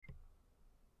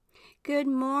Good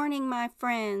morning, my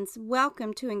friends.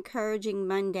 Welcome to Encouraging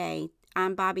Monday.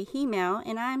 I'm Bobbie Himel,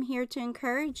 and I'm here to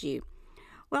encourage you.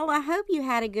 Well, I hope you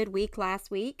had a good week last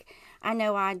week. I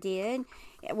know I did.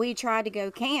 We tried to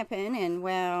go camping, and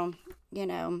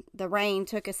the rain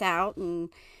took us out,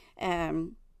 and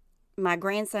my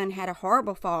grandson had a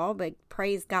horrible fall, but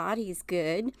praise God, he's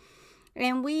good.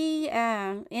 And we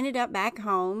ended up back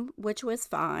home, which was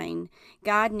fine.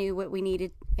 God knew what we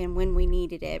needed and when we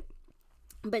needed it.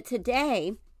 But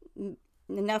today,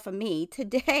 enough of me,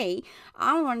 today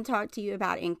I want to talk to you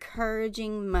about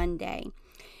Encouraging Monday.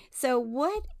 So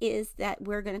what is that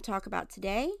we're going to talk about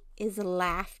today is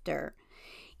laughter.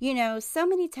 You know, so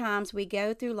many times we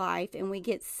go through life and we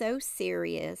get so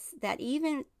serious that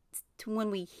even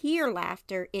when we hear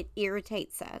laughter, it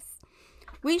irritates us.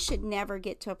 We should never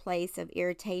get to a place of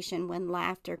irritation when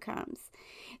laughter comes.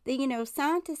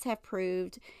 Scientists have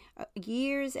proved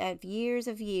years of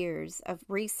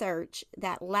research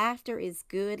that laughter is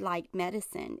good like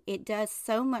medicine. It does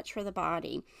so much for the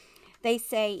body. They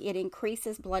say it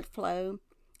increases blood flow.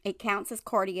 It counts as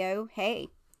cardio. Hey,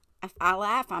 if I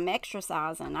laugh, I'm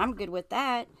exercising. I'm good with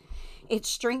that. It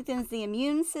strengthens the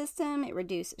immune system. It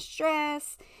reduces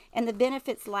stress, and the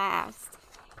benefits last.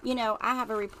 I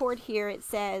have a report here. It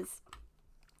says,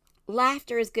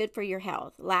 laughter is good for your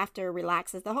health. Laughter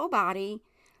relaxes the whole body.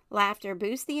 Laughter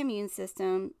boosts the immune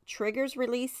system, triggers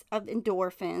release of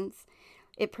endorphins.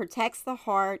 It protects the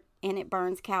heart, and it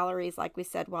burns calories, like we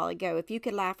said a while ago. If you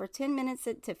could laugh for 10 minutes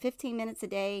to 15 minutes a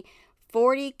day,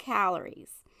 40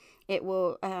 calories. It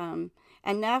will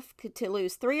enough to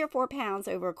lose 3 or 4 pounds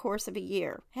over a course of a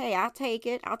year. Hey, I'll take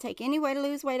it. I'll take any way to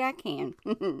lose weight I can.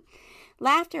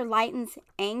 Laughter lightens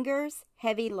anger's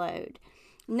heavy load.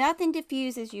 Nothing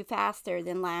diffuses you faster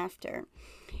than laughter.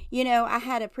 I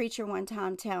had a preacher one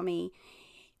time tell me,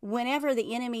 whenever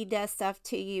the enemy does stuff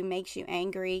to you, makes you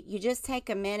angry, you just take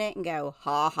a minute and go,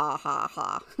 ha, ha, ha,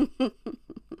 ha.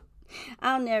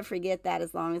 I'll never forget that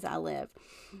as long as I live.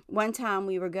 One time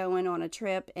we were going on a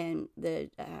trip, and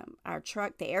our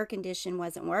truck, the air condition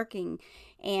wasn't working,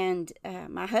 and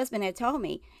my husband had told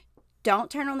me, don't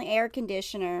turn on the air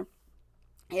conditioner.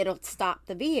 It'll stop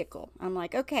the vehicle. I'm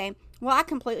like, okay. Well, I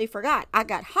completely forgot. I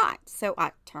got hot, so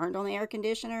I turned on the air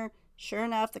conditioner. Sure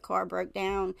enough, the car broke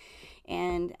down,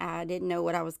 and I didn't know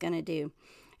what I was going to do.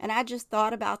 And I just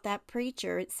thought about that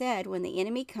preacher. It said, when the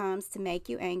enemy comes to make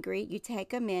you angry, you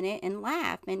take a minute and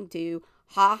laugh and do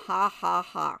ha, ha, ha,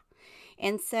 ha.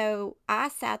 And so I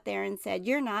sat there and said,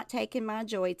 you're not taking my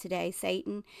joy today,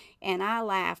 Satan. And I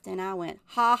laughed and I went,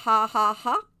 ha, ha, ha,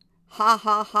 ha. Ha,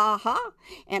 ha, ha, ha.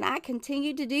 And I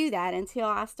continued to do that until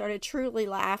I started truly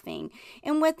laughing.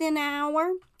 And within an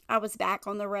hour, I was back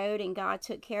on the road and God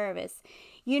took care of us.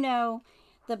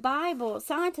 The Bible,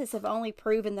 scientists have only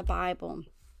proven the Bible.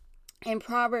 In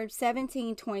Proverbs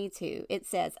 17:22, it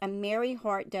says, a merry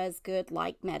heart does good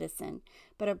like medicine,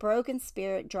 but a broken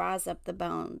spirit dries up the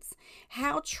bones.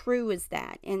 How true is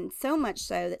that? And so much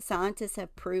so that scientists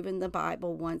have proven the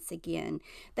Bible once again.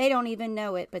 They don't even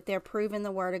know it, but they're proving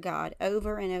the Word of God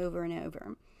over and over and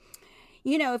over.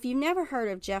 If you've never heard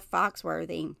of Jeff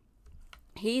Foxworthy,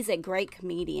 he's a great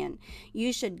comedian.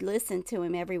 You should listen to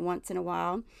him every once in a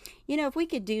while. If we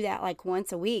could do that like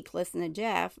once a week, listen to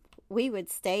Jeff, we would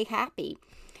stay happy.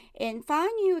 And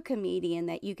find you a comedian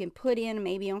that you can put in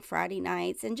maybe on Friday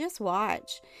nights and just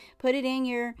watch. Put it in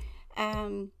your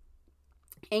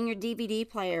DVD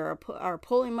player or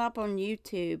pull him up on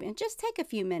YouTube and just take a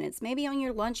few minutes, maybe on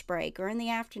your lunch break or in the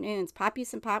afternoons. Pop you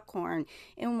some popcorn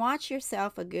and watch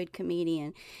yourself a good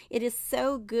comedian. It is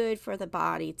so good for the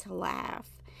body to laugh.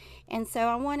 And so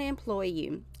I want to employ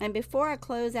you. And before I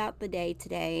close out the day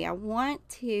today, I want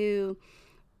to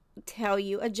tell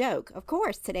you a joke. Of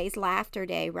course, today's laughter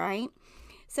day, right?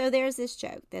 So there's this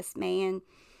joke. This man,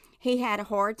 he had a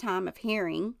hard time of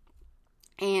hearing,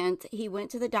 and he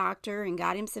went to the doctor and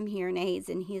got him some hearing aids,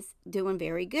 and he's doing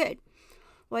very good.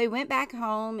 Well, he went back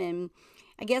home, and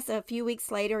I guess a few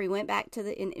weeks later, he went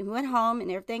home, and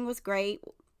everything was great.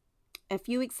 A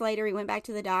few weeks later, he went back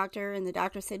to the doctor, and the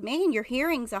doctor said, man, your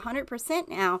hearing's 100%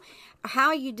 now. How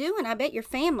are you doing? I bet your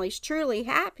family's truly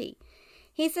happy.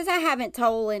 He says, I haven't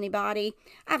told anybody.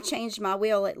 I've changed my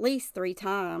will at least 3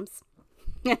 times.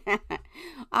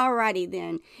 Alrighty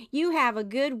then. You have a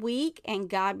good week, and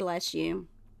God bless you.